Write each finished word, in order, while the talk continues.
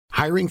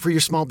Hiring for your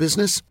small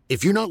business?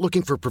 If you're not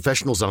looking for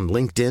professionals on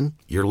LinkedIn,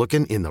 you're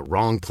looking in the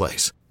wrong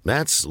place.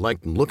 That's like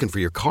looking for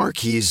your car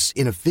keys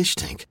in a fish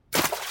tank.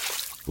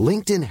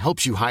 LinkedIn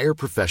helps you hire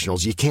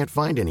professionals you can't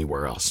find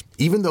anywhere else,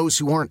 even those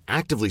who aren't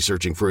actively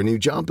searching for a new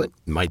job but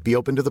might be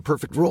open to the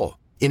perfect role.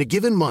 In a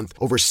given month,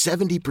 over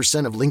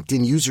 70% of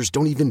LinkedIn users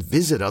don't even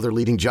visit other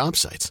leading job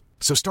sites.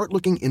 So start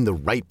looking in the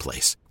right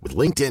place. With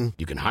LinkedIn,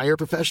 you can hire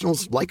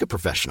professionals like a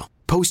professional.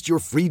 Post your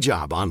free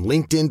job on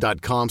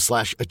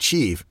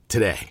linkedin.com/achieve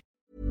today.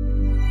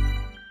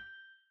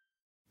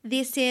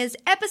 This is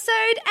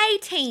episode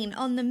 18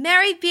 on the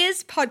Merry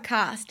Biz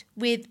podcast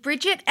with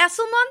Bridget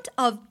Esselmont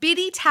of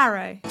Biddy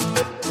Tarot.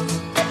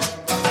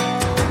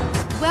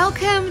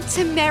 Welcome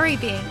to Merry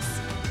Biz.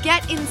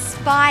 Get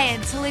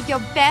inspired to live your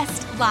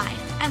best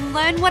life and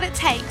learn what it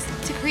takes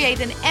to create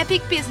an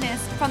epic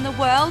business from the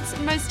world's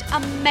most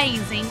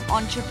amazing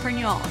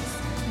entrepreneurs.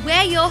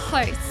 We're your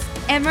hosts,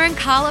 Emma and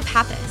Carla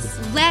Pappas.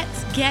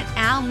 Let's get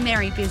our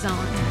Merry Biz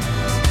on.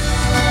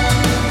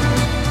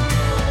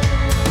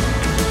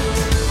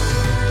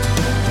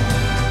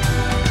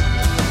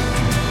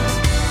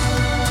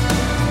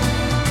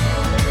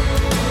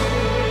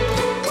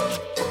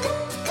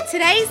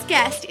 Today's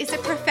guest is a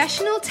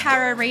professional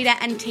tarot reader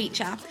and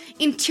teacher,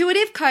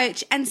 intuitive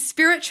coach, and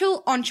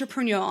spiritual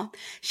entrepreneur.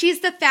 She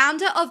is the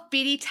founder of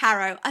Biddy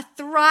Tarot, a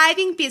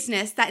thriving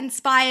business that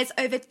inspires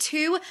over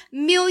 2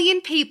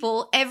 million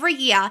people every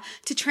year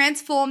to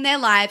transform their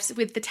lives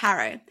with the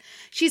tarot.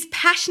 She's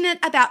passionate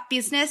about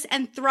business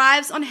and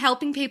thrives on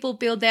helping people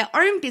build their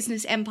own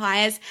business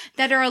empires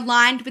that are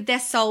aligned with their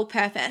soul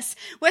purpose.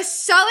 We're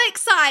so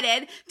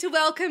excited to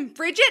welcome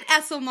Bridget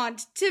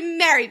Esselmont to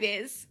Merry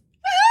Biz.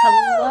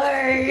 Hello.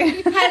 Hello.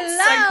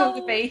 It's so cool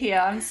to be here.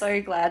 I'm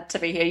so glad to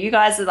be here. You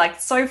guys are like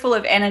so full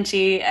of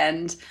energy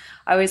and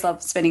I always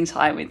love spending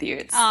time with you.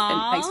 It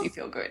makes me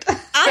feel good.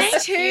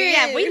 Us too.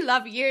 Yeah, we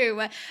love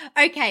you.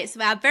 Okay, so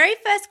our very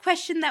first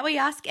question that we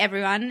ask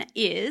everyone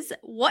is,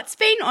 what's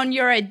been on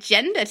your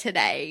agenda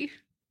today?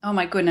 Oh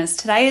my goodness.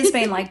 Today has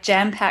been like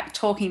jam-packed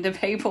talking to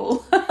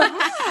people.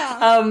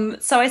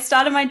 So I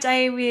started my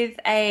day with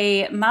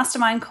a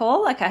mastermind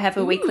call. Like I have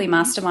a weekly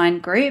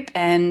mastermind group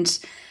and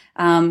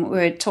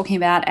we're talking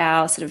about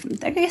our sort of,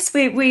 I guess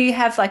we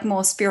have like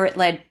more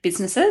spirit-led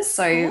businesses.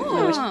 So we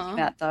were talking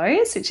about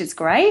those, which is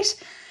great.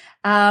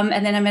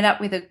 And then I met up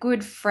with a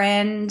good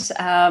friend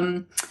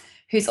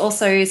who's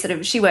also sort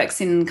of, she works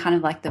in kind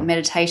of like the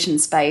meditation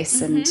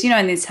space and, you know,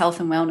 in this health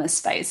and wellness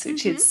space,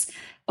 which is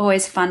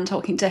always fun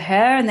talking to her,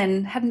 and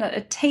then having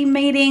a team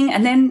meeting,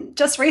 and then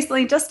just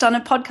recently just done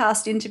a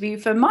podcast interview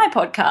for my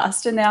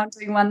podcast, and now I'm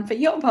doing one for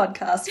your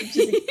podcast, which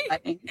is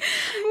exciting.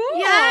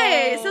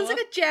 Yay! Sounds like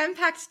a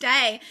jam-packed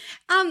day.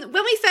 When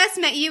we first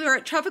met you, we were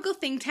at Tropical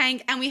Think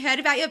Tank and we heard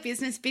about your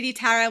business, Biddy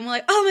Tarot, and we're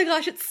like, oh my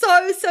gosh, it's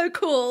so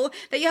cool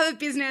that you have a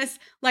business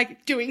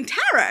like doing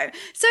tarot.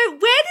 So where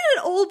did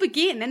it all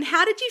begin and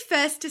how did you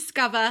first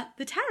discover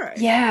the tarot?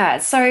 Yeah,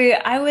 so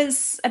I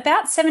was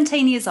about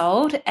 17 years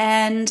old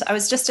and I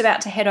was just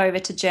about to head over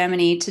to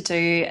Germany to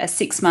do a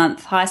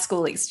 6-month high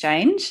school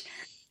exchange.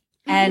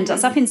 And I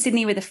was up in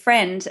Sydney with a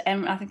friend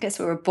and I guess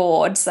we were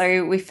bored.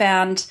 So we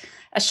found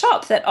a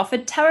shop that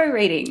offered tarot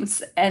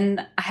readings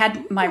and I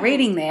had my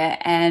reading there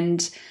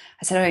and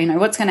I said, oh, you know,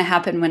 what's going to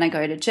happen when I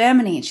go to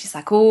Germany? And she's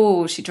like,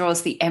 oh, she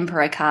draws the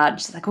Emperor card.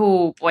 She's like,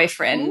 oh,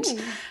 boyfriend. I'm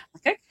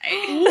like,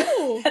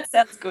 okay, that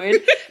sounds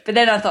good. But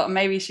then I thought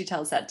maybe she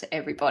tells that to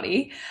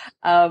everybody.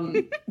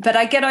 But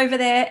I get over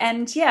there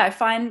and, yeah, I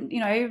find, you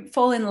know,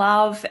 fall in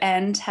love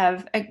and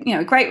have a, you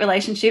know, great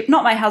relationship.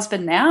 Not my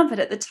husband now, but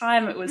at the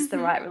time it was the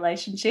right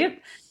relationship.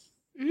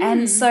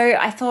 And so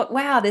I thought,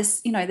 wow,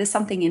 there's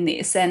something in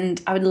this and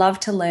I would love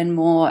to learn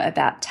more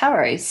about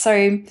tarot.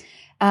 So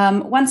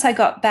once I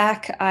got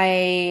back,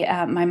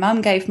 my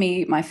mum gave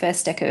me my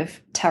first deck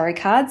of tarot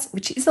cards,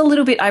 which is a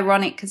little bit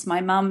ironic because my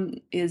mum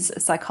is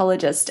a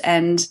psychologist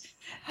and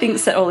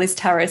thinks that all this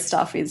tarot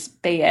stuff is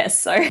BS.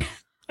 So,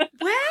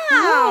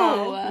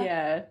 wow,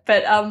 yeah.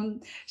 But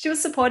she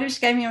was supportive.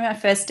 She gave me my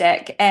first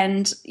deck,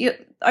 and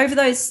over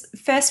those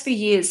first few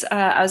years,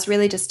 I was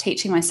really just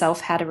teaching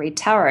myself how to read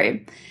tarot.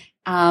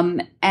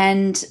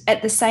 And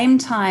at the same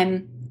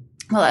time,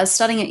 well, I was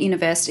studying at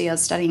university, I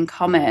was studying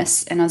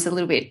commerce, and I was a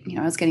little bit,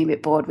 I was getting a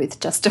bit bored with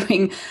just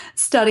doing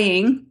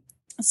studying.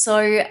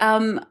 So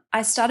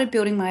I started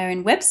building my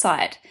own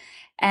website.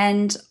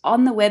 And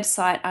on the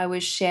website, I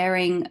was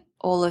sharing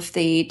all of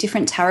the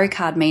different tarot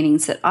card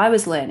meanings that I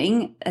was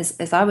learning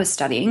as I was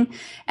studying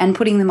and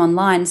putting them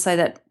online so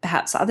that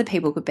perhaps other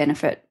people could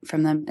benefit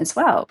from them as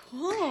well.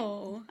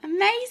 Oh,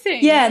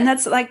 amazing. Yeah, and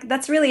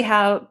that's really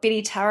how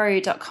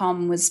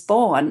biddytarot.com was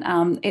born.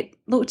 It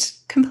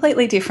looked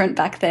completely different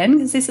back then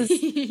because this is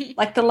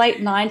like the late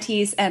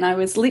 90s and I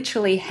was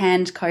literally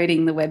hand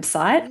coding the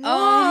website.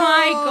 Oh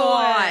my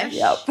gosh.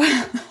 Yep.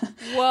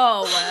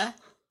 Whoa.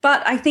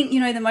 But I think,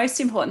 the most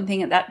important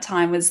thing at that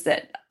time was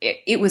that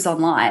it was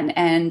online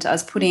and I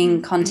was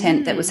putting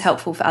content that was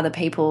helpful for other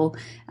people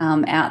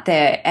out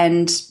there.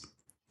 And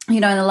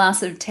in the last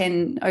sort of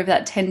over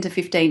that 10 to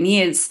 15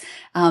 years,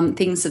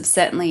 things have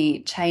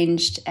certainly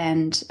changed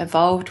and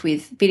evolved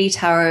with Biddy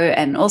Tarot,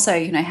 and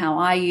also, how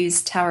I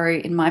use tarot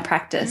in my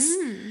practice.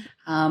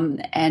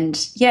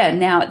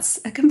 Now it's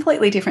a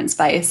completely different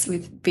space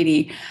with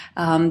Biddy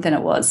than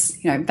it was,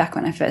 back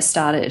when I first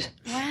started.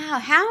 Wow,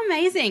 how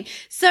amazing.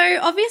 So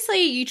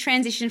obviously you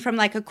transitioned from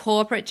like a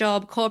corporate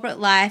job, corporate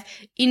life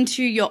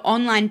into your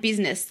online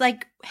business.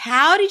 Like,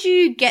 how did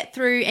you get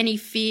through any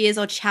fears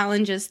or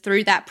challenges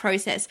through that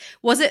process?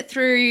 Was it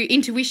through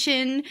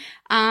intuition,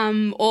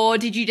 or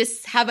did you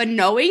just have a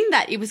knowing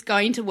that it was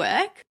going to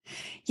work?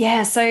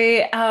 Yeah, so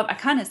I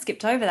kind of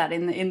skipped over that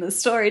in the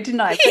story,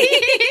 didn't I?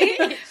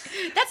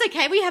 That's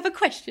okay. We have a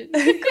question.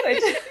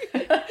 Good.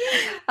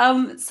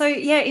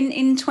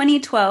 In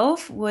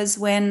 2012 was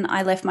when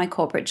I left my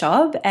corporate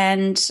job,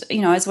 and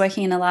I was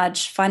working in a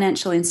large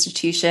financial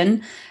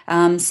institution,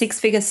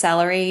 6-figure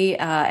salary.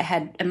 I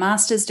had a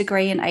master's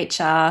degree in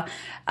HR.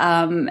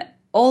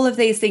 All of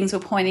these things were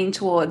pointing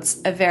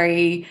towards a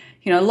very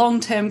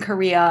long-term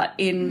career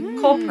in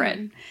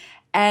corporate.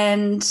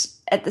 And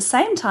at the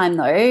same time,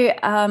 though,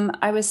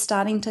 I was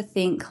starting to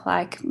think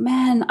like,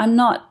 man,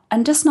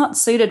 I'm just not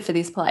suited for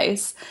this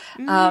place.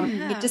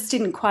 It just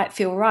didn't quite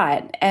feel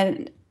right.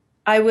 And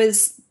I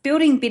was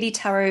building Biddy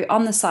Tarot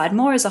on the side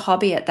more as a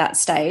hobby at that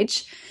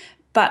stage.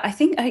 But I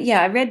think,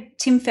 I read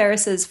Tim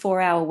Ferriss's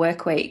 4-Hour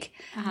Workweek.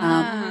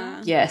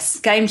 Yes,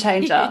 game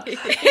changer.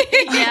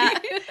 Yeah.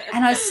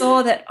 And I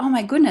saw that, oh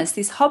my goodness,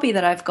 this hobby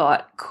that I've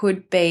got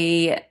could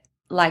be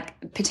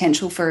like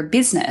potential for a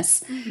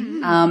business.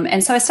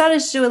 And so I started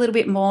to do a little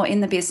bit more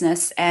in the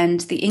business,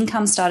 and the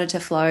income started to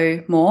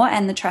flow more,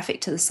 and the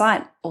traffic to the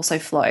site also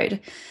flowed.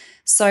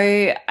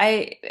 So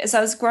as I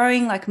was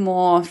growing like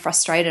more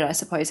frustrated, I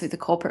suppose, with the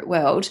corporate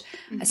world,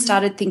 I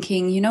started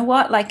thinking, you know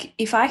what, like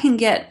if I can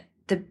get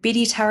the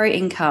Biddy Tarot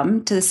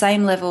income to the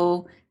same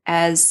level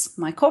as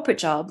my corporate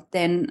job,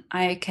 then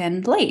I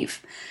can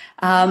leave.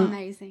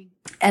 Amazing.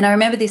 And I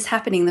remember this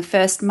happening the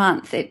first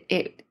month.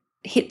 It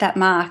hit that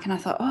mark, and I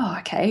thought, oh,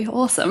 okay,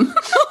 awesome.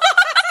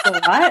 All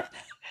right.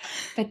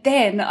 But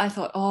then I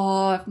thought,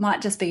 oh, it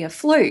might just be a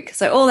fluke.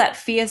 So all that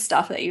fear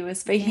stuff that you were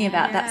speaking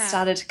about, that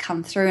started to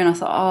come through, and I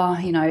thought, oh,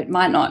 it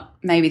might not,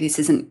 maybe this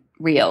isn't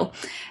real.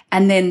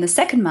 And then the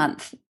second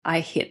month I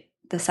hit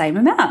the same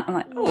amount. I'm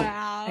like, oh,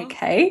 wow.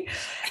 Okay.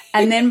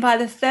 And then by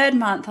the third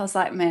month I was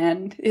like,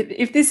 man,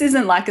 if this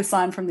isn't like a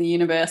sign from the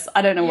universe,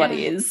 I don't know what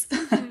is.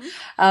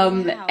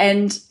 Wow.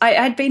 And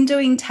I'd been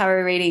doing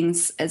tarot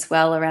readings as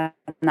well around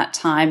that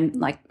time,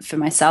 like for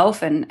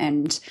myself,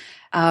 and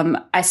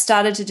I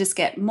started to just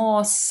get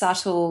more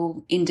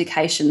subtle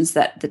indications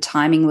that the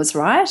timing was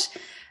right.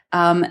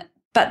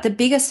 But the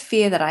biggest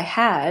fear that I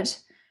had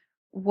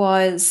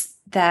was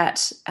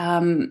that,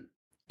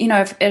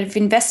 I've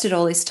invested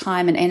all this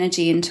time and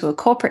energy into a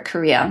corporate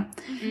career,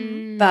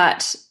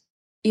 but,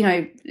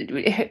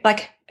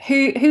 like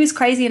who's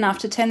crazy enough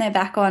to turn their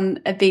back on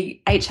a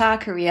big HR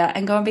career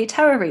and go and be a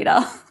tarot reader?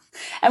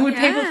 And would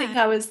people think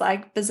I was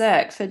like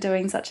berserk for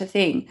doing such a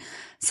thing?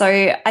 So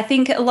I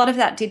think a lot of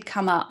that did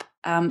come up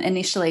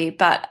initially,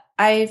 but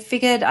I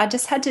figured I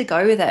just had to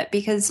go with it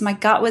because my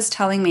gut was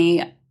telling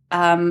me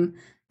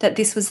that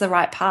this was the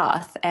right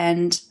path,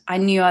 and I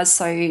knew I was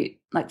so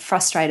like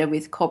frustrated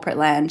with corporate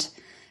land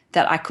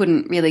that I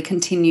couldn't really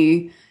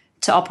continue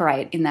to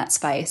operate in that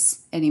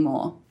space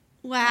anymore.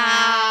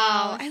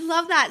 Wow. I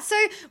love that. So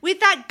with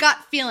that gut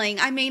feeling,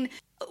 I mean,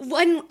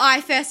 when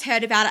I first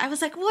heard about it, I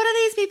was like, what are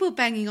these people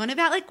banging on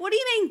about? Like, what do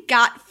you mean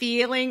gut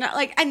feeling?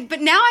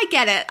 But now I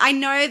get it. I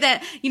know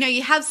that,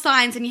 you have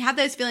signs and you have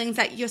those feelings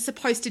that you're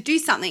supposed to do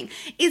something.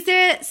 Is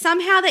there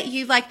somehow that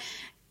you've like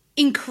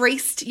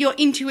increased your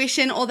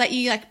intuition, or that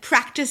you like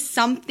practice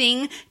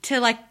something to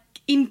like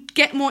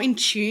get more in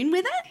tune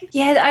with it?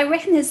 Yeah, I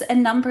reckon there's a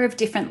number of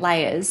different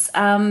layers.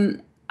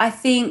 I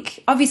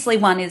think obviously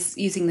one is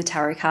using the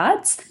tarot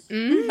cards,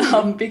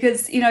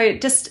 because,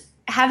 just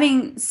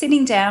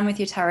sitting down with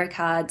your tarot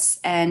cards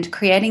and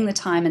creating the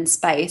time and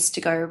space to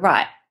go,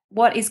 right,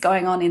 what is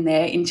going on in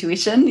their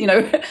intuition?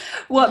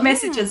 What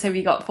messages have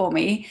you got for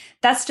me?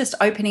 That's just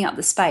opening up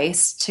the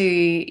space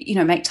to,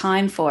 make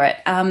time for it.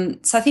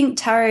 So I think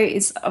tarot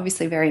is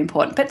obviously very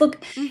important. But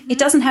look, it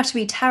doesn't have to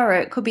be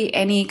tarot. It could be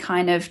any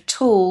kind of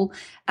tool,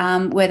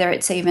 whether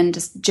it's even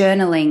just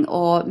journaling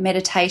or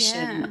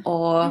meditation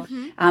or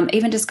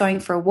even just going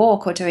for a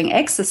walk or doing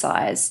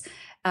exercise.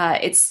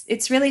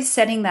 It's really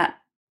setting that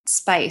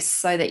space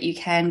so that you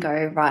can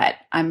go, right,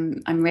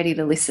 I'm ready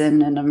to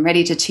listen and I'm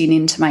ready to tune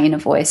into my inner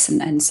voice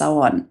and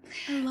so on.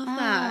 I love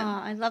that.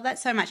 I love that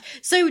so much.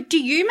 So do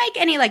you make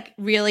any like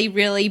really,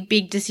 really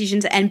big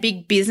decisions and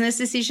big business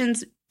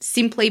decisions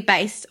simply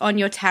based on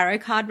your tarot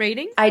card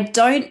reading? I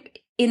don't,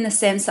 in the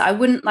sense that I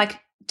wouldn't like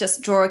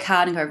just draw a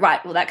card and go,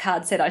 right, well, that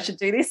card said I should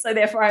do this, so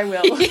therefore I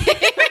will.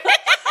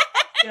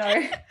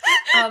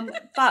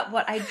 But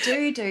what I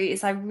do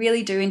is I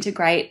really do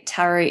integrate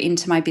tarot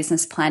into my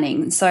business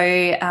planning. So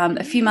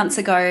a few months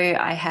ago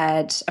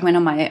I went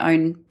on my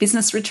own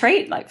business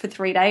retreat, like for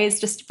 3 days,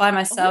 just by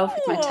myself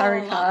with my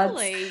tarot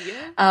cards.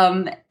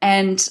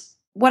 And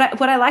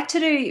what I like to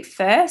do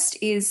first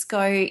is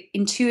go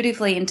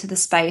intuitively into the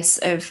space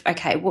of,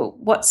 okay, well,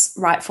 what's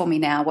right for me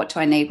now? What do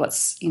I need?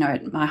 What's,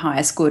 my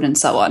highest good, and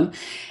so on.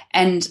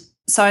 And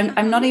so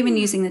I'm not even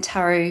using the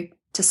tarot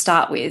to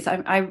start with.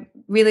 I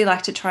really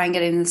like to try and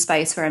get in the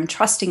space where I'm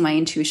trusting my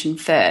intuition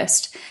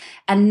first.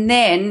 And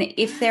then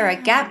if there are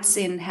gaps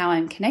in how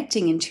I'm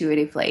connecting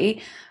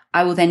intuitively,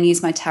 I will then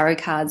use my tarot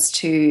cards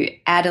to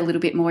add a little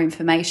bit more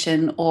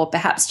information, or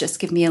perhaps just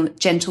give me a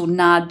gentle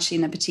nudge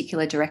in a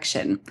particular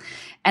direction.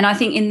 And I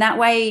think in that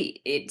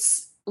way,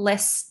 it's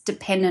less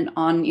dependent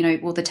on,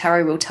 well, the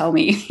tarot will tell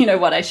me,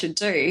 what I should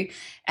do,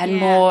 and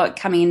more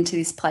coming into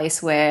this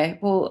place where,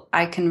 well,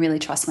 I can really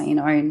trust my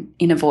own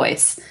inner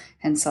voice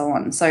and so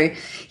on. So,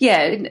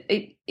 yeah,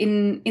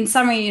 in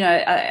summary,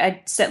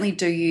 I certainly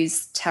do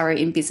use tarot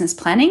in business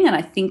planning, and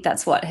I think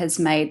that's what has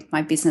made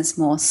my business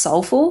more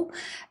soulful.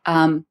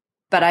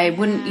 But I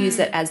wouldn't use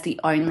it as the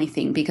only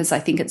thing, because I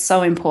think it's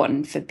so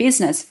important for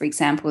business, for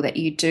example, that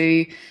you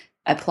do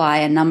apply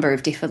a number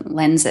of different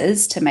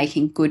lenses to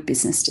making good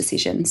business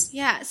decisions.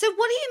 Yeah. So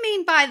what do you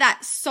mean by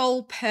that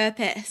soul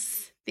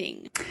purpose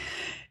thing?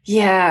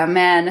 Yeah,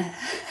 man.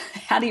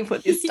 How do you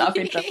put this stuff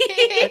into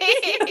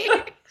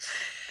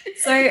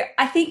So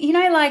I think,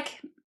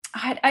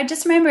 I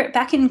just remember it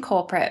back in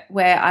corporate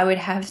where I would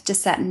have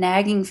just that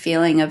nagging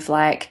feeling of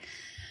like,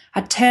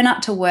 I'd turn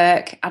up to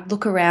work, I'd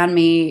look around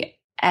me,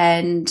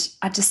 and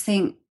I just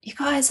think, you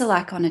guys are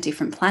like on a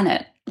different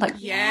planet. Like,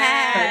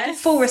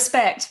 yes, full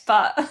respect,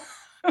 but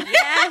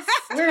yes,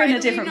 we're in a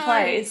different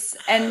place.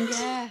 And,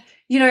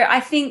 I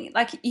think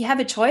like you have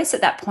a choice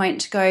at that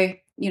point to go,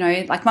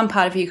 like one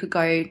part of you could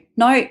go,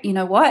 no, you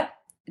know what?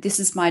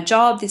 This is my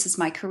job. This is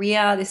my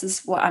career. This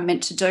is what I'm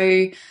meant to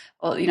do,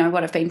 or,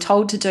 what I've been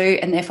told to do.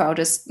 And therefore I'll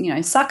just,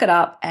 suck it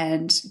up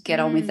and get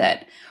on with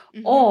it.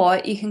 Mm-hmm. Or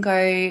you can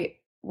go,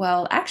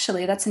 well,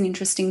 actually, that's an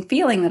interesting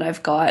feeling that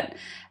I've got.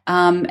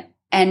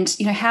 And,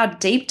 how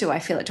deep do I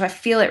feel it? Do I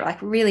feel it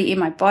like really in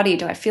my body?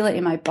 Do I feel it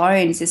in my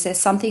bones? Is there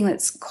something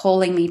that's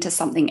calling me to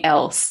something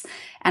else?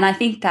 And I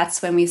think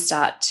that's when we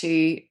start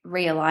to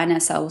realign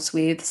ourselves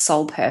with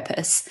soul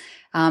purpose.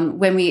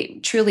 When we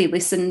truly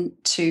listen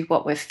to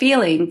what we're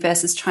feeling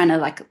versus trying to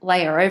like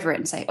layer over it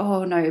and say,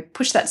 oh no,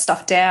 push that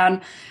stuff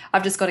down.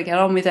 I've just got to get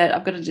on with it.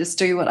 I've got to just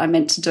do what I'm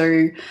meant to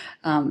do,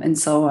 and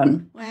so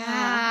on. Wow.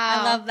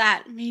 I love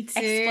that. Me too.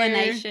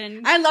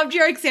 Explanation. I loved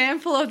your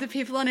example of the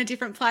people on a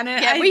different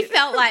planet. Yeah, we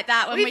felt like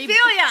that when we feel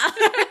ya.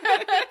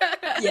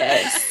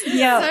 Yes.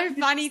 Yeah. So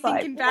funny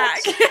thinking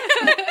back.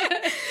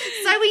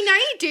 So we know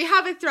you do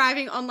have a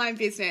thriving online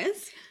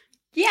business.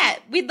 Yeah,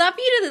 we'd love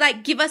you to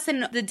give us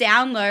the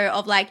down low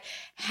of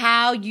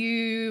how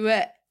you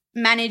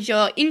manage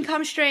your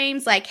income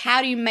streams,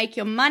 how do you make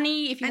your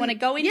money if you want to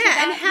go into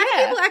that. And how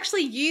do people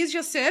actually use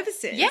your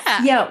services?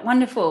 Yeah,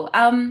 wonderful.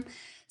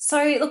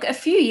 So look, a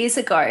few years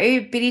ago,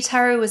 Biddy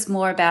Tarot was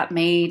more about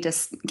me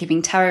just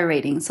giving tarot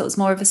readings. So it was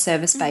more of a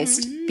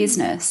service-based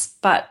business.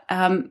 But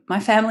my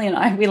family and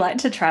I, we like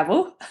to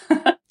travel.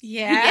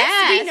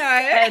 Yes, we know.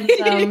 And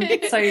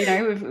so,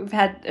 we've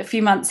had a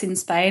few months in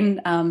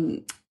Spain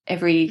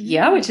every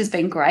year, which has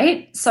been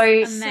great. So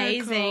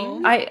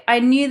amazing. I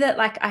knew that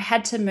I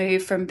had to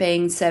move from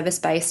being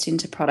service-based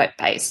into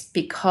product-based,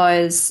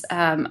 because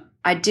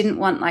I didn't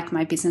want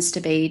my business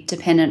to be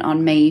dependent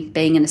on me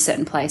being in a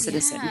certain place at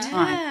a certain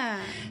time.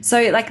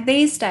 So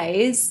these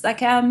days,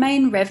 our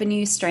main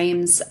revenue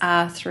streams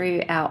are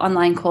through our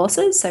online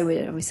courses. So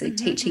we're obviously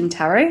teaching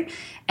tarot,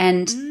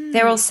 and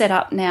they're all set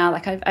up now.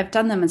 I've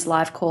done them as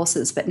live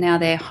courses, but now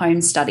they're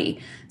home study.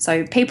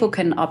 So people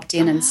can opt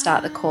in and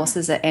start the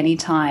courses at any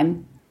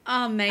time.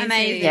 Oh,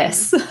 amazing.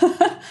 Yes.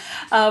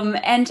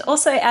 And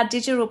also our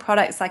digital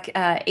products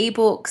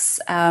ebooks,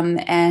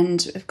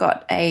 and we've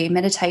got a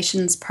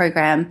meditations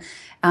program.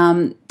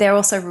 They're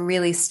also a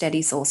really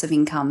steady source of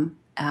income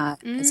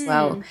as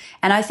well.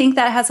 And I think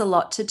that has a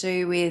lot to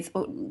do with,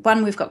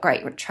 one, we've got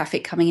great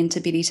traffic coming into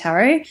Biddy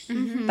Tarot,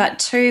 but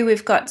two,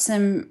 we've got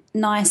some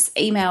nice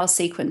email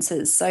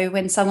sequences. So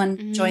when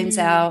someone joins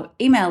our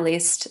email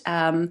list,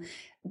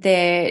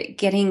 they're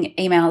getting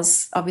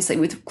emails obviously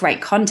with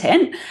great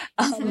content,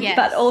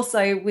 but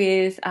also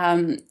with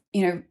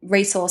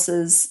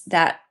resources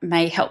that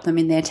may help them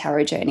in their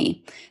tarot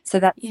journey. So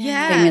that's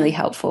been really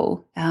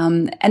helpful.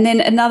 And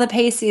then another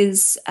piece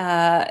is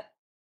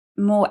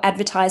more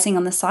advertising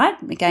on the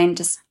site. Again,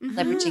 just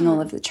leveraging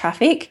all of the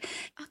traffic.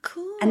 Oh,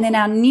 cool. And then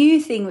our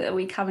new thing that will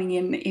be coming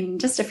in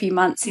just a few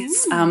months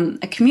is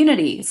a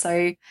community.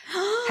 So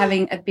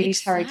having a Biddy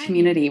Tarot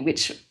community,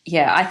 which,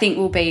 I think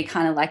will be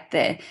kind of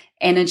the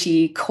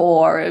energy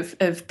core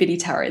of Biddy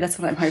Tarot. That's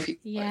what I'm hoping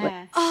for.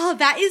 Yeah. Oh,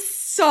 that is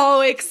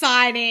so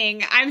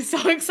exciting. I'm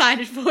so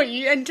excited for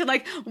you, and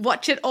to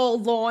watch it all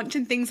launch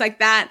and things like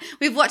that.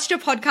 We've watched your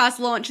podcast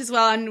launch as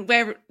well, and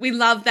we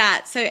love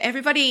that. So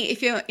everybody,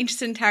 if you're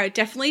interested in tarot,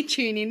 definitely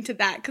tune into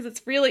that, because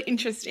it's really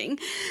interesting.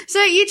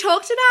 So you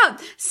talked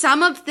about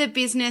some of the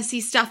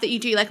businessy stuff that you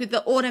do, with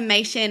the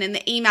automation and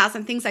the emails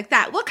and things like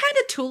that. What kind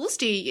of tools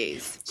do you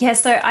use? Yeah,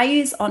 so I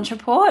use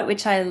Ontraport,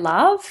 which I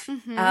love.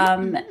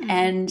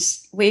 And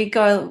we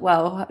go,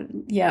 well,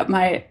 yeah,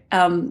 my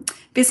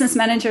business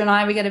manager and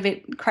I, we get a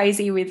bit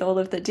crazy with all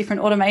of the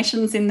different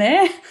automations in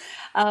there.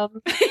 I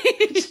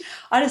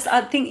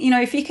think, you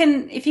know, if you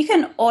can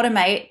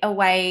automate a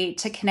way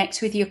to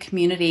connect with your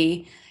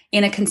community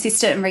in a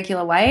consistent and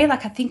regular way,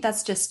 like, I think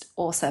that's just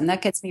awesome.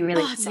 That gets me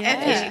really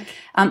excited.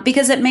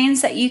 Because it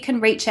means that you can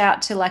reach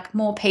out to like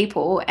more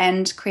people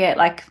and create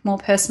like more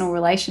personal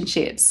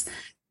relationships.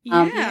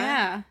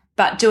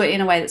 But do it in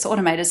a way that's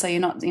automated, so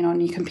you're not, you know, on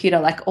your computer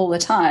like all the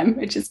time,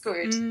 which is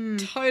good.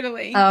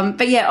 Totally.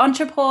 But yeah,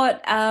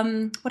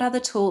 Ontraport, what other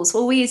tools?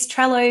 Well, we use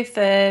Trello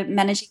for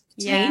managing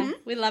the team.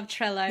 We love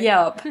Trello.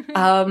 Yep.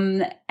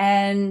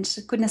 And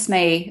goodness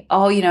me,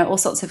 you know, all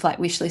sorts of like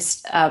wish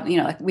list, you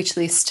know, like wish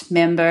list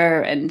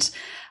member and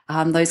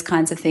those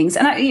kinds of things.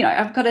 And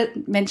I've got to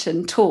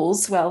mention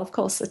tools. Well, of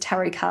course, the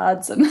tarot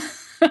cards and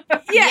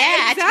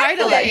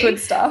exactly. all that good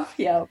stuff.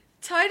 Yeah.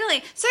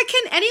 Totally. So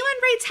can anyone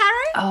read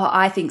tarot? Oh,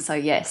 I think so,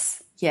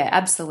 yes. Yeah,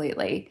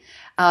 absolutely.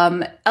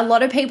 A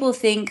lot of people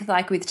think,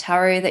 like with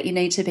tarot, that you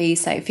need to be,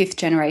 say, 5th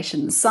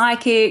generation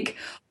psychic.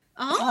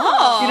 You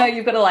know,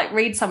 you've got to like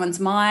read someone's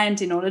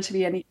mind in order to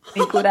be any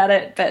good at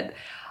it. But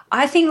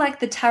I think like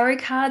the tarot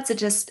cards are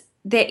just,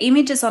 they're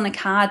images on a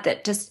card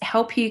that just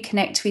help you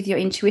connect with your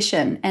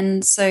intuition.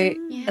 And so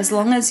as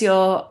long as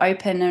you're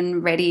open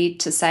and ready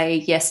to say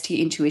yes to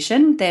your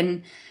intuition,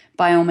 then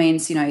by all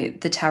means, you know,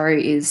 the tarot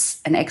is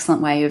an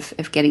excellent way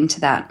of getting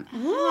to that.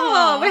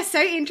 Oh, we're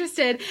so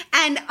interested.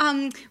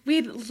 And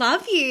we'd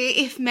love you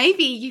if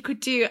maybe you could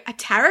do a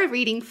tarot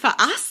reading for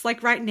us,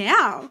 like right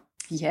now.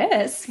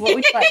 Yes. What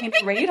would you like me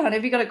to read on?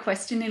 Have you got a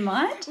question in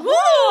mind?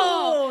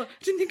 Oh,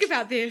 didn't think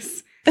about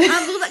this.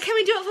 Well, can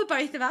we do it for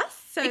both of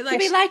us? So It could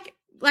be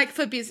like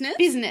for business?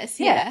 Business,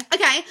 yeah.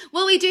 Okay.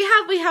 Well, we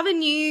have a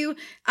new,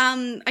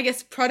 I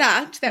guess,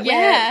 product that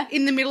we're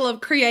in the middle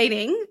of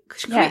creating.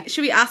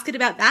 Should we ask it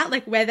about that?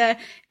 Like whether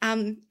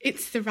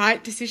it's the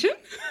right decision?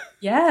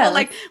 Yeah. Or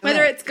like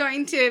whether it's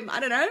going to, I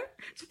don't know,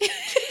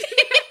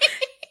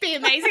 be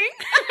amazing.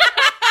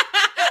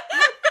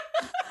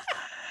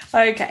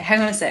 Okay,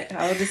 hang on a sec.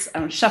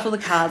 I'll shuffle the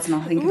cards and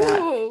I'll think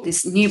about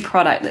this new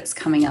product that's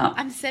coming up.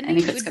 I'm sending and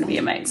if it's going to be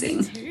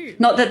amazing. Too.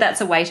 Not that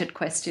that's a weighted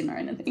question or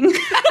anything. I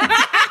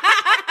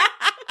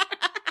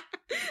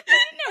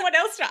didn't know what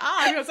else to ask.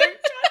 I was like,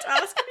 trying to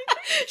ask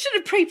anything. Should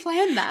have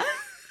pre-planned that.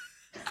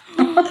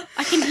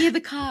 I can hear the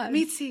card.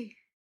 Me too.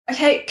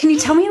 Okay, can you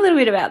tell me a little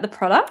bit about the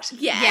product?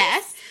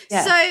 Yes.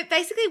 Yeah. So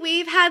basically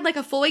we've had like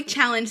a 4-week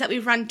challenge that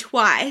we've run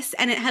twice,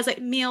 and it has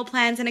like meal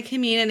plans and a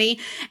community,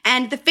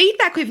 and the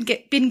feedback we've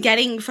been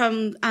getting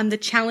from the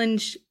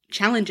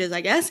challenges, I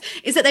guess,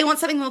 is that they want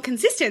something more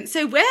consistent.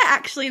 So we're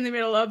actually in the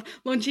middle of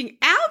launching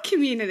our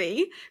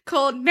community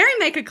called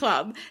Merrymaker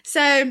Club.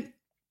 So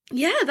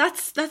yeah,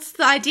 that's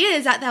the idea,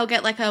 is that they'll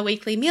get like a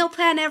weekly meal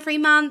plan every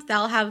month.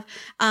 They'll have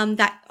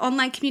that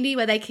online community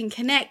where they can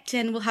connect,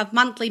 and we'll have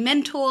monthly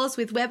mentors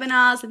with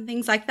webinars and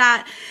things like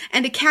that,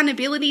 and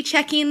accountability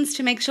check-ins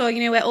to make sure,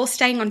 you know, we're all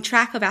staying on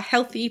track of our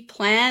healthy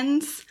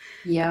plans.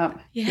 Yeah.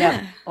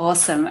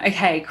 Awesome.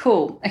 Okay,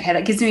 cool. Okay,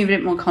 that gives me a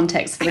bit more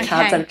context for the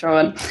cards I've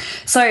drawn.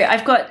 So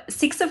I've got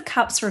 6 of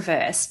Cups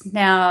reversed.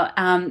 Now,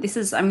 I'm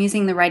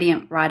using the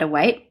Radiant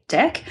Rider-Waite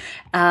deck,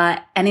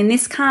 and in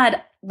this card,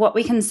 what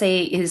we can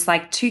see is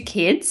like 2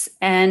 kids,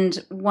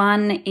 and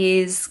one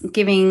is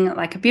giving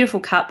like a beautiful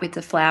cup with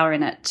the flower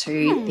in it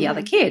to the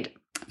other kid.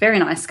 Very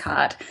nice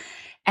card.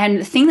 And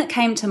the thing that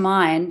came to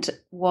mind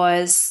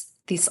was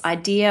this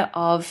idea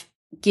of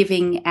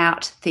giving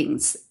out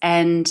things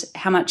and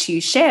how much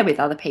you share with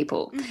other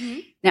people. Mm-hmm.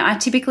 Now, I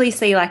typically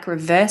see like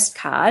reversed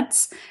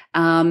cards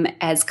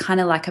as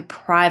kind of like a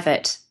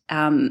private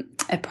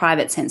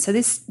sense. So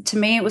this, to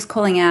me, it was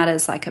calling out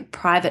as like a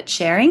private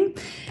sharing.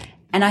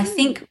 And I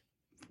think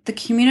the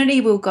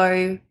community will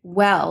go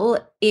well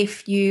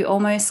if you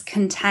almost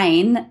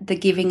contain the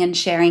giving and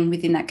sharing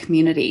within that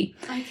community.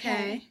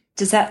 Okay.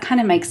 Does that kind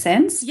of make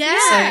sense?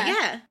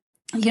 Yeah,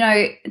 You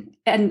know,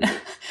 and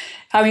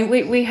I mean,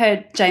 we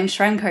heard James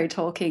Schramko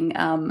talking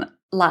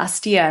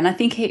last year, and I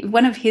think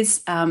one of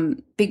his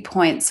big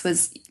points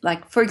was,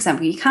 like, for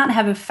example, you can't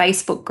have a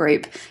Facebook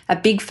group, a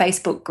big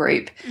Facebook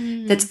group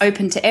that's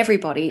open to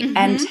everybody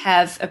and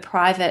have a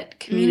private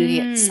community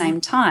at the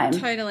same time.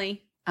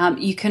 Totally.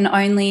 You can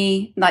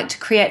only, like, to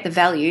create the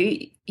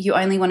value, you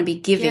only want to be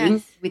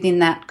giving within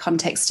that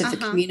context of the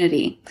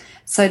community.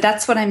 So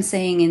that's what I'm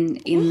seeing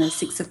in the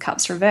 6 of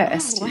Cups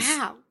reversed. Oh,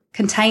 wow.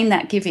 Contain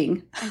that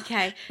giving.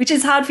 Okay. Which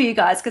is hard for you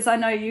guys, because I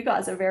know you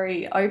guys are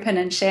very open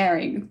and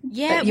sharing.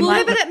 Yeah,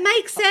 but it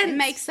makes sense. It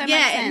makes so much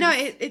Yeah, sense. no,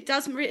 it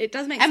does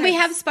make sense. And we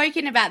have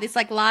spoken about this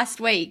like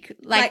last week.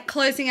 Like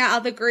closing out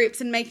other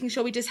groups and making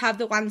sure we just have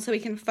the one so we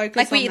can focus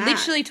on that. Like we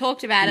literally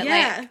talked about it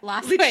like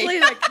last week. Literally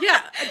like,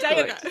 a day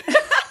ago.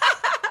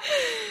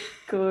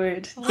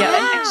 Good. Wow. Yeah,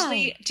 and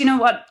actually, do you know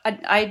what?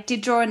 I did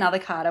draw another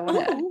card. I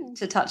wanted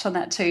to touch on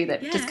that too,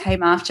 that just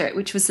came after it,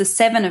 which was the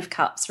 7 of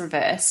Cups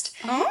reversed.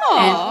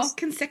 Oh,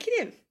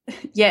 consecutive.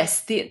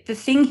 yes, the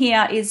thing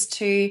here is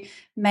to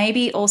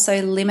maybe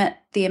also limit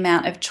the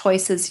amount of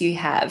choices you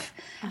have.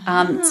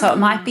 So it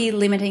might be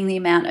limiting the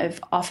amount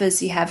of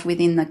offers you have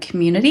within the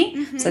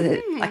community, so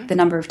that, like the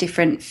number of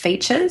different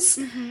features,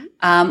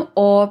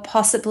 or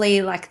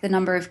possibly like the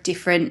number of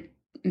different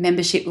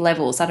membership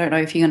levels. I don't know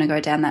if you're going to go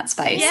down that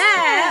space.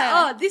 Yeah.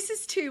 Oh, this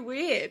is too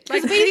weird.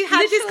 Like we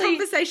had this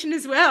conversation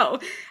as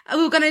well.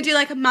 We were going to do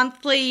like a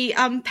monthly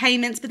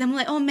payments, but then we're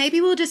like, oh,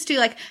 maybe we'll just do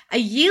like a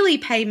yearly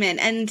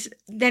payment, and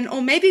then,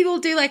 or maybe we'll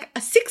do like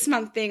a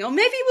 6-month thing, or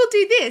maybe we'll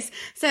do this.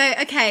 So,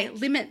 okay,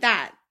 limit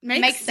that.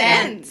 Makes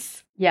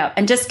sense. Yeah.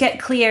 And just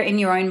get clear in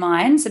your own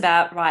minds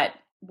about, right,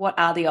 what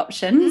are the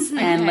options,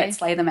 and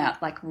let's lay them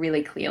out like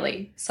really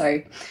clearly.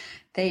 So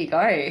there you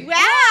go. Wow.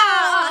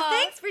 Oh,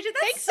 thanks, Bridget.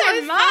 That's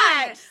so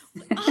much.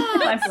 Oh,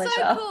 my pleasure.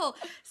 So cool.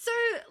 So,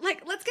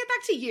 like, let's get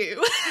back to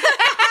you.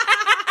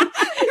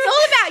 It's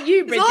all about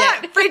you,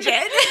 Bridget.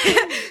 Bridget.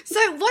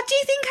 So, what do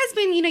you think has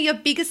been, your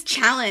biggest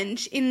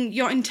challenge in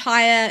your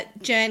entire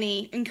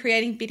journey in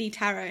creating Biddy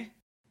Tarot?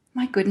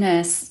 My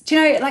goodness. Do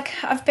you know, like,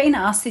 I've been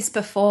asked this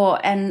before,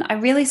 and I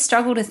really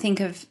struggle to think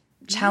of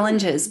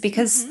challenges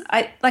because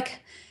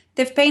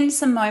there've been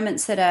some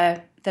moments that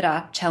are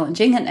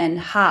challenging and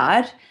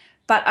hard,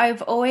 but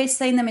I've always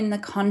seen them in the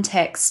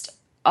context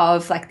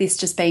of like this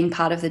just being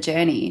part of the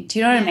journey. Do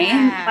you know what I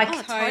mean?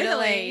 Like,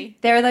 totally.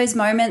 There are those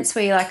moments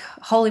where you're like,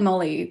 holy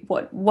moly,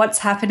 what's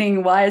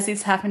happening? Why is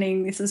this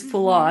happening? This is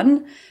full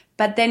on.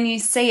 But then you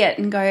see it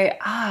and go,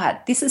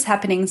 this is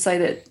happening so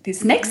that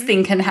this next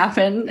thing can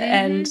happen.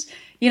 And,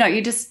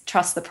 you just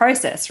trust the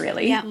process,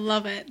 really. Yeah,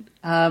 love it.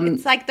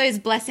 It's like those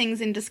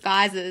blessings in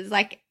disguises.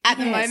 Like at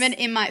the moment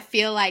it might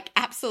feel like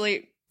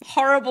absolute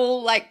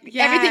horrible, like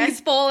everything's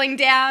falling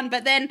down,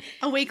 but then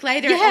a week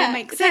later it all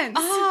makes sense.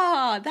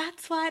 Like,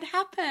 that's why it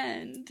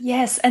happened.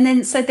 Yes. And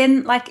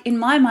then like in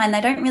my mind,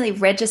 they don't really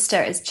register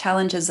as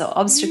challenges or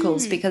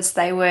obstacles because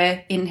they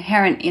were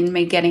inherent in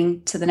me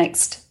getting to the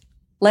next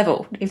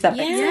level, if that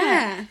makes sense.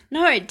 Yeah.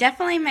 No, it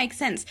definitely makes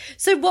sense.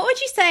 So what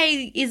would you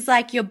say is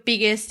like your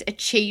biggest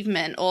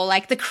achievement, or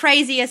like the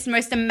craziest,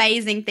 most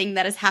amazing thing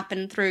that has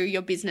happened through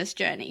your business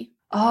journey?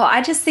 Oh,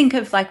 I just think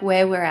of like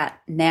where we're at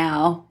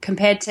now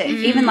compared to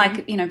even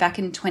like, back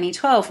in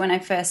 2012 when I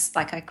first,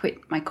 like I quit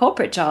my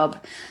corporate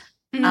job.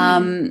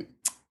 Like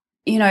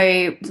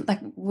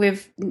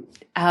we've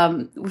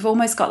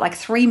almost got like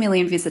 3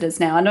 million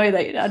visitors now. I know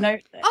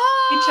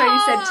intro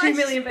you said 2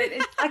 million, but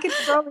it's like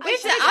it's growing. We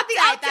should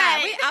update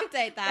that. We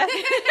update that.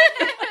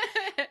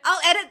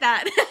 I'll edit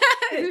that.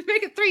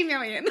 Make it 3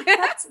 million.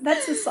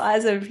 That's the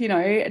size of,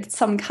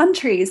 some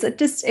countries. It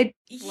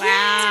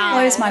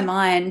blows my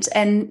mind.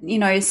 And,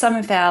 some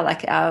of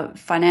our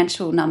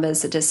financial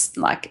numbers are just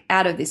like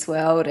out of this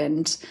world.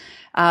 And,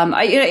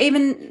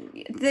 even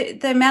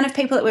the amount of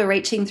people that we're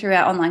reaching through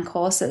our online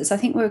courses, I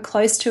think we're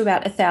close to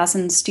about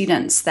 1,000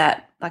 students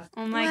that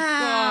oh my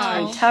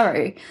God.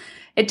 Tarot.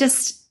 It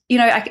just,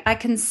 I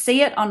can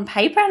see it on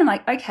paper and I'm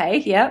like, okay,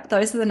 yeah,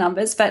 those are the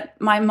numbers. But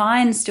my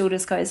mind still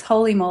just goes,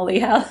 holy moly,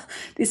 how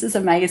this is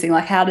amazing.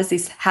 Like, how does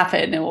this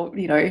happen? Or,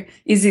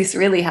 is this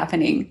really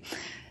happening?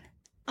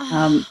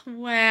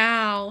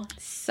 Wow.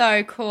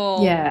 So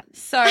cool. Yeah.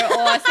 So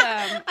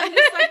awesome. I'm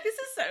just like, this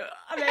is so,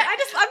 I'm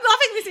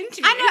loving this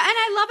interview. I know, and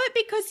I love it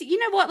because you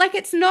know what, like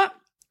it's not,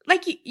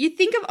 like you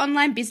think of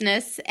online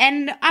business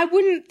and I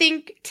wouldn't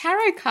think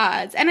tarot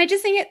cards, and I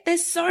just think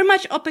there's so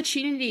much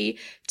opportunity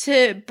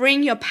to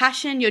bring your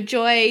passion, your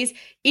joys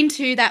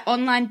into that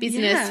online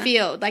business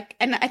field. Like,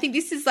 and I think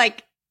this is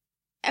like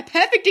a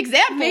perfect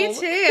example. Me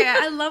too.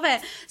 I love it.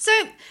 So,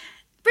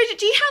 Bridget,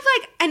 do you have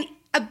like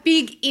a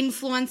big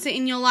influencer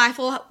in your life,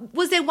 or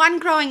was there one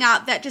growing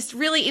up that just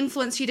really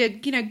influenced you to,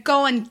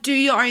 go and do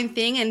your own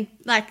thing and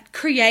like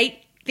create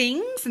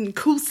things and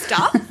cool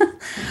stuff?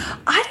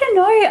 I don't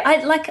know.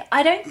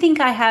 I don't think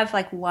I have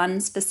like one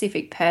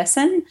specific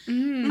person.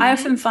 I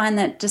often find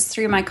that just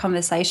through my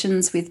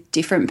conversations with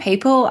different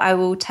people, I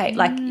will take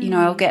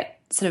I'll get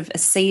sort of a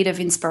seed of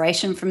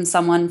inspiration from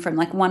someone from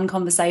like one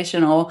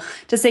conversation or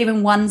just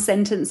even one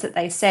sentence that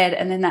they said,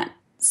 and then that,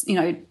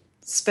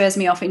 spurs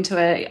me off into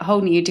a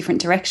whole new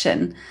different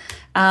direction.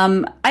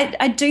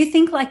 I do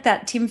think like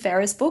that Tim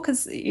Ferriss book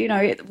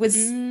it was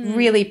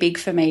really big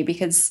for me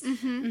because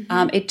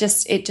it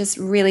just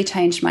really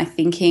changed my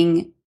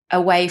thinking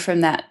away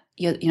from that,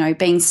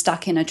 being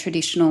stuck in a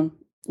traditional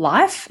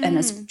life and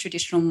a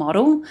traditional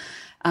model,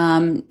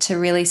 to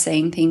really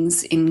seeing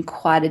things in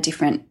quite a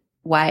different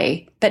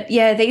way. But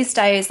yeah, these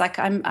days, like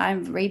I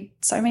read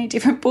so many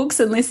different books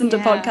and listen to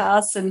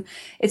podcasts, and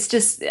it's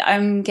just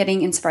I'm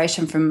getting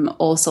inspiration from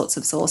all sorts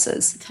of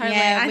sources. Totally.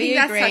 Yeah, I think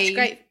that's such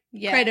great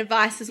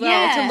advice as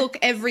well, to look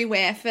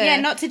everywhere for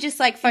not to just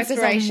like focus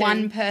on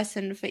one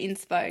person for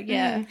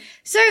inspo.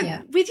 So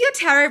with your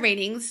tarot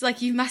readings,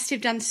 like you must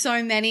have done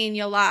so many in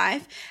your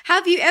life,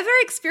 have you ever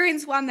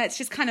experienced one that's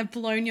just kind of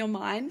blown your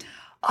mind?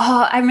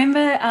 Oh, I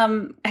remember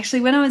actually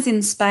when I was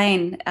in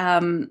Spain,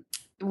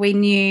 we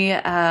knew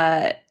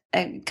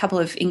a couple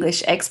of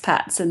English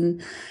expats,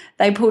 and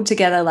they pulled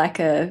together like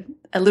a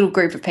little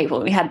group of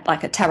people. We had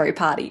like a tarot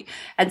party.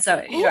 And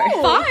so,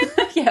 fun.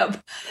 Yeah.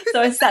 So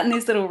I sat in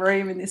this little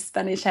room in this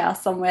Spanish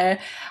house somewhere.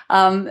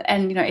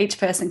 And, each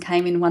person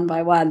came in one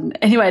by one.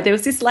 Anyway, there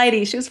was this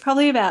lady, she was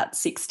probably about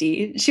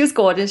 60. She was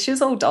gorgeous. She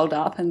was all dolled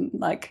up and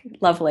like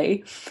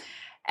lovely.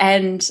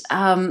 And,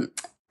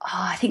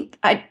 I think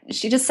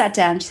she just sat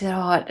down and she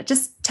said,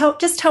 just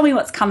tell me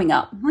what's coming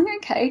up. I'm like,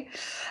 okay.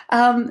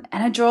 And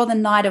I draw the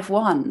Knight of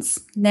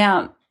Wands.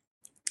 Now,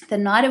 the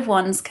Knight of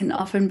Wands can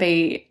often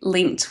be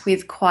linked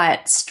with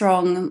quite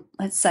strong,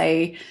 let's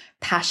say,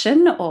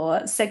 passion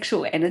or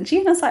sexual energy.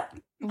 And I was like,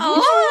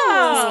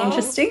 this is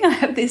interesting. I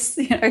have this,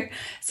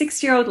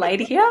 6-year-old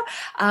lady here.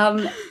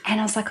 And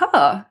I was like,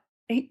 are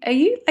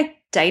you like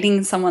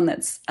dating someone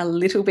that's a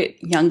little bit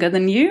younger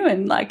than you?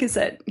 And like, is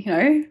it,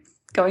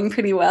 going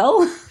pretty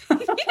well?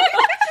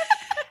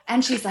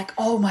 And she's like,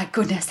 oh my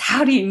goodness,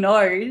 how do you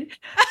know?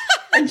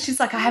 And she's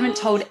like, I haven't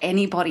told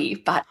anybody,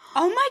 but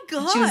oh my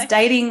God. She was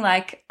dating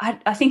like,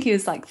 I think he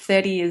was like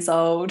 30 years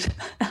old.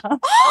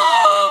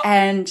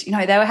 And,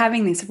 they were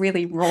having this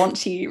really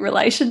raunchy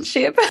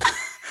relationship.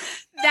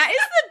 That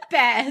is the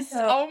best.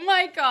 Oh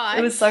my God.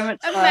 It was so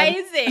much fun.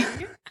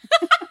 Amazing.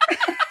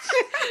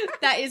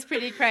 That is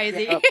pretty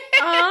crazy. Yep.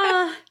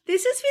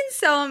 This has been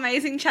so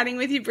amazing chatting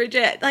with you,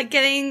 Bridget, like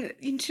getting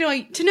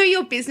to know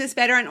your business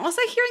better and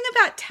also hearing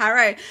about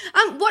tarot.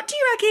 What do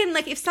you reckon,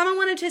 like if someone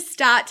wanted to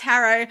start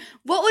tarot,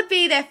 what would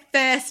be their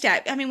first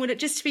step? I mean, would it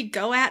just be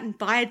go out and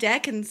buy a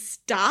deck and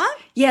start?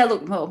 Yeah,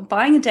 look, well,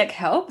 buying a deck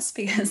helps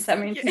because, I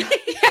mean,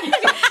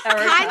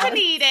 kind of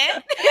need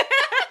it.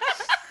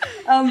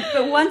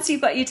 But once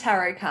you've got your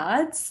tarot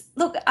cards,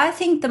 look, I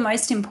think the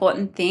most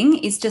important thing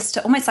is just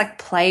to almost like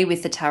play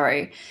with the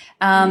tarot.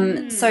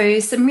 So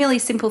some really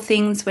simple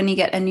things when you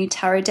get a new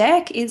tarot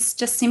deck is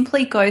just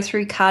simply go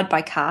through card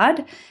by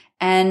card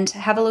and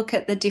have a look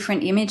at the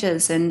different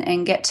images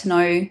and get to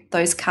know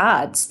those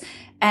cards.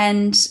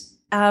 And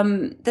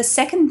the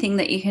second thing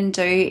that you can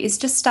do is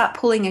just start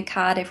pulling a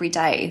card every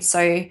day.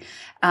 So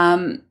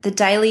the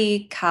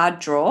daily card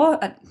draw,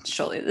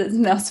 surely there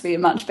must be a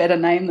much better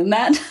name than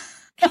that.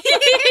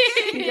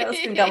 You guys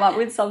can come up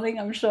with something,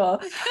 I'm sure.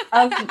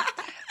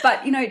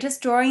 But,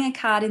 just drawing a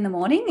card in the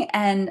morning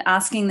and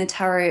asking the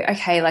tarot,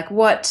 okay, like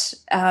what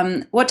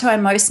do I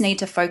most need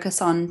to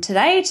focus on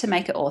today to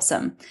make it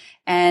awesome?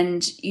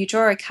 And you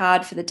draw a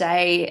card for the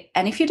day.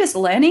 And if you're just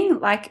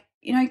learning, like,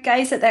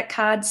 gaze at that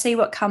card, see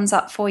what comes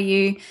up for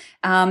you.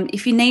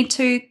 If you need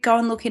to, go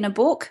and look in a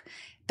book.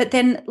 But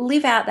then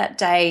live out that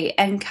day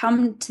and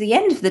come to the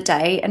end of the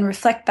day and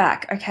reflect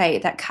back, okay,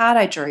 that card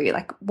I drew,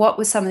 like what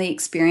were some of the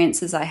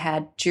experiences I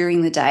had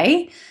during the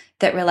day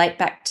that relate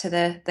back to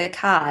the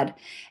card?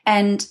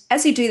 And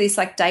as you do this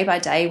like day by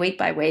day, week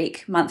by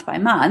week, month by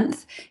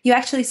month, you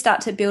actually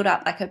start to build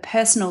up like a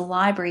personal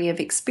library of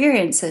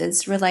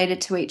experiences related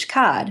to each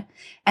card.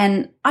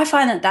 And I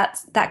find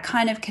that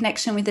kind of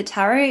connection with the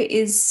tarot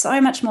is so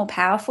much more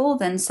powerful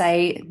than,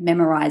 say,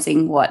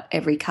 memorizing what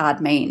every card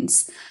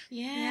means.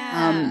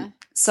 Yeah.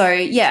 So,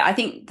 I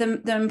think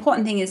the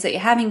important thing is that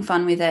you're having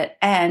fun with it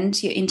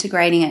and you're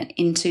integrating it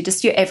into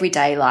just your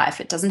everyday life.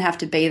 It doesn't have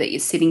to be that you're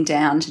sitting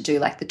down to do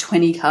like the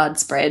 20-card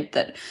spread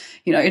that,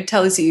 it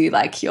tells you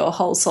like your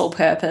whole soul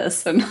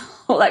purpose and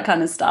all that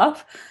kind of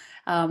stuff.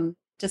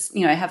 Just,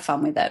 have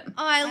fun with it. Oh,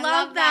 I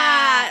love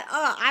that.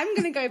 Oh, I'm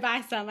going to go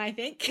buy some, I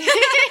think. So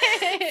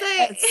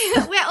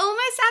we're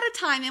almost out of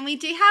time and we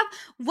do have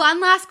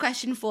one last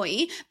question for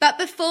you. But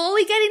before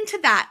we get into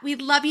that,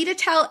 we'd love you to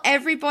tell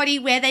everybody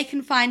where they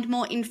can find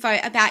more info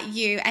about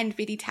you and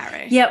Biddy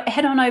Tarot. Yeah,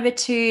 head on over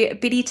to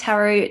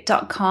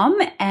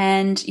biddytarot.com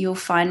and you'll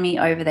find me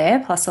over there,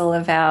 plus all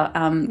of our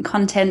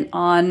content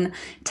on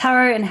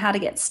tarot and how to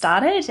get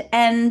started.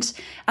 And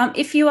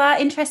if you are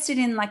interested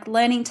in like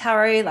learning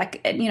tarot, like,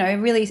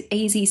 really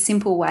easy,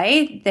 simple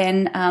way,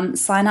 then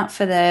sign up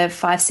for the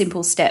 5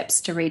 simple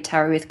steps to read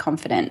tarot with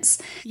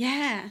confidence.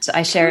 Yeah. So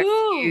I share a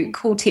few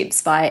cool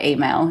tips via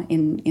email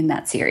in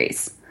that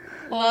series.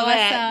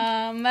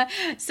 Awesome.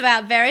 So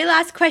our very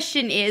last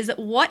question is,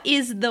 what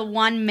is the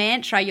one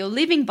mantra you're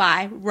living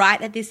by right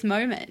at this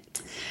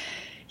moment?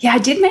 Yeah, I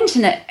did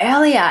mention it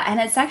earlier, and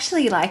it's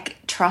actually like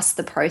trust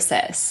the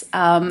process.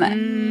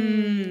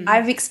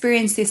 I've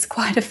experienced this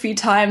quite a few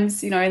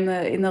times,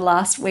 in the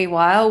last wee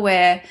while,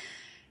 where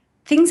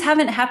things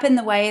haven't happened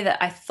the way that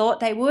I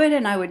thought they would,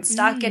 and I would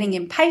start getting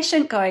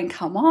impatient, going,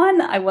 come on,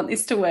 I want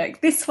this to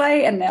work this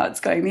way, and now it's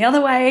going the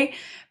other way.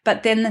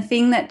 But then the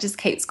thing that just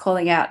keeps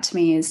calling out to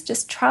me is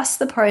just trust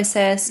the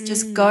process,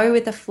 just go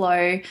with the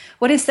flow.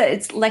 What is that?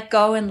 It's let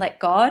go and let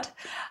God.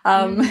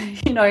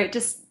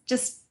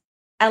 Just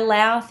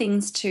allow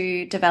things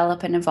to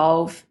develop and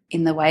evolve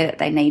in the way that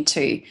they need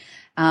to.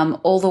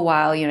 All the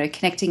while,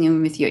 connecting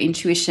in with your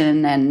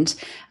intuition and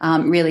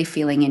really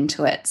feeling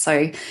into it.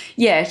 So,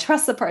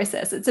 trust the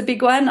process. It's a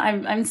big one.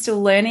 I'm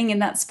still learning in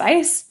that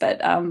space,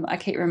 but I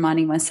keep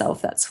reminding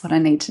myself that's what I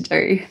need to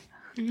do.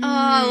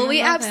 Oh, we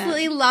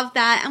absolutely love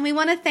that. And we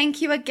want to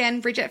thank you again,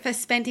 Bridget, for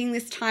spending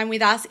this time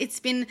with us. It's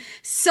been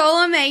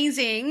so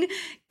amazing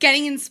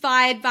getting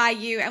inspired by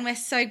you, and we're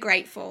so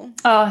grateful.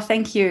 Oh,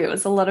 thank you. It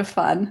was a lot of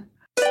fun.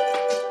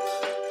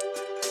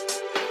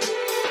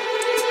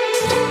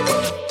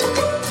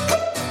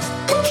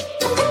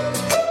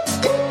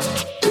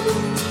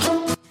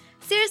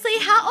 Seriously,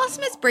 how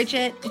awesome is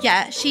Bridget?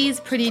 Yeah, she's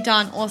pretty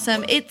darn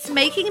awesome. It's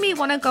making me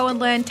want to go and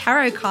learn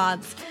tarot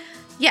cards.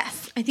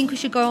 Yes, I think we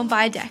should go and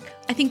buy a deck.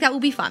 I think that will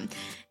be fun.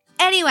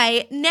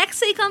 Anyway,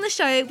 next week on the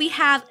show, we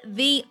have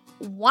the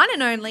one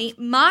and only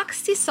Mark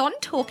Sisson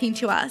talking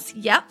to us.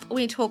 Yep,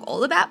 we talk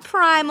all about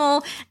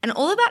Primal and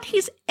all about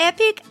his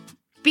epic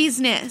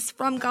business,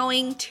 from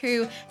going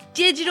to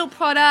digital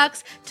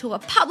products to a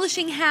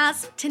publishing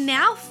house to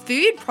now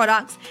food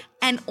products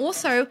and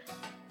also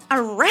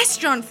a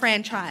restaurant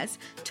franchise.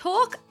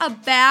 Talk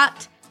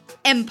about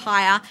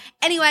empire.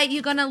 Anyway,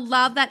 you're going to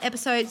love that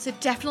episode, so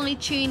definitely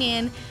tune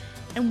in.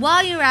 And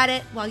while you're at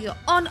it, while you're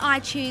on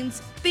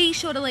iTunes, be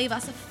sure to leave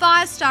us a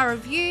 5-star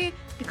review,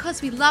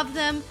 because we love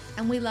them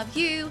and we love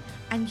you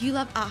and you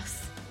love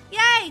us.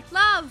 Yay,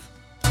 love!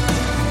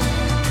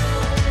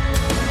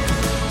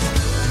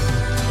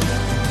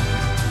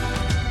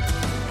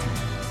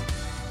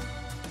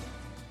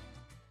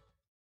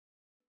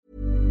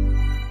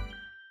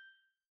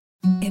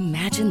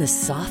 Imagine the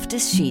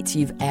softest sheets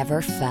you've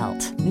ever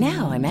felt.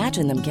 Now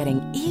imagine them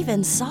getting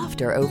even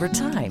softer over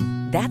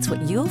time. That's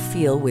what you'll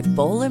feel with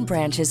Boll &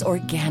 Branch's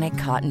organic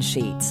cotton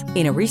sheets.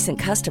 In a recent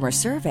customer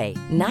survey,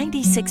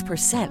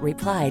 96%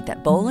 replied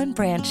that Boll &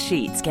 Branch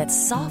sheets get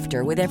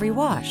softer with every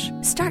wash.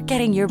 Start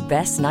getting your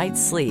best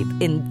night's sleep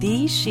in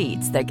these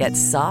sheets that get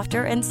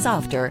softer and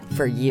softer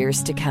for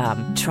years to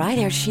come. Try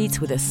their sheets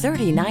with a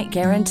 30-night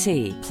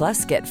guarantee.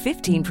 Plus, get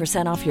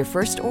 15% off your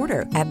first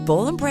order at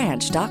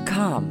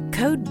bollandbranch.com.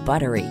 Code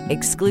BUTTERY.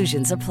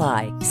 Exclusions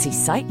apply. See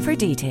site for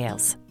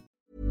details.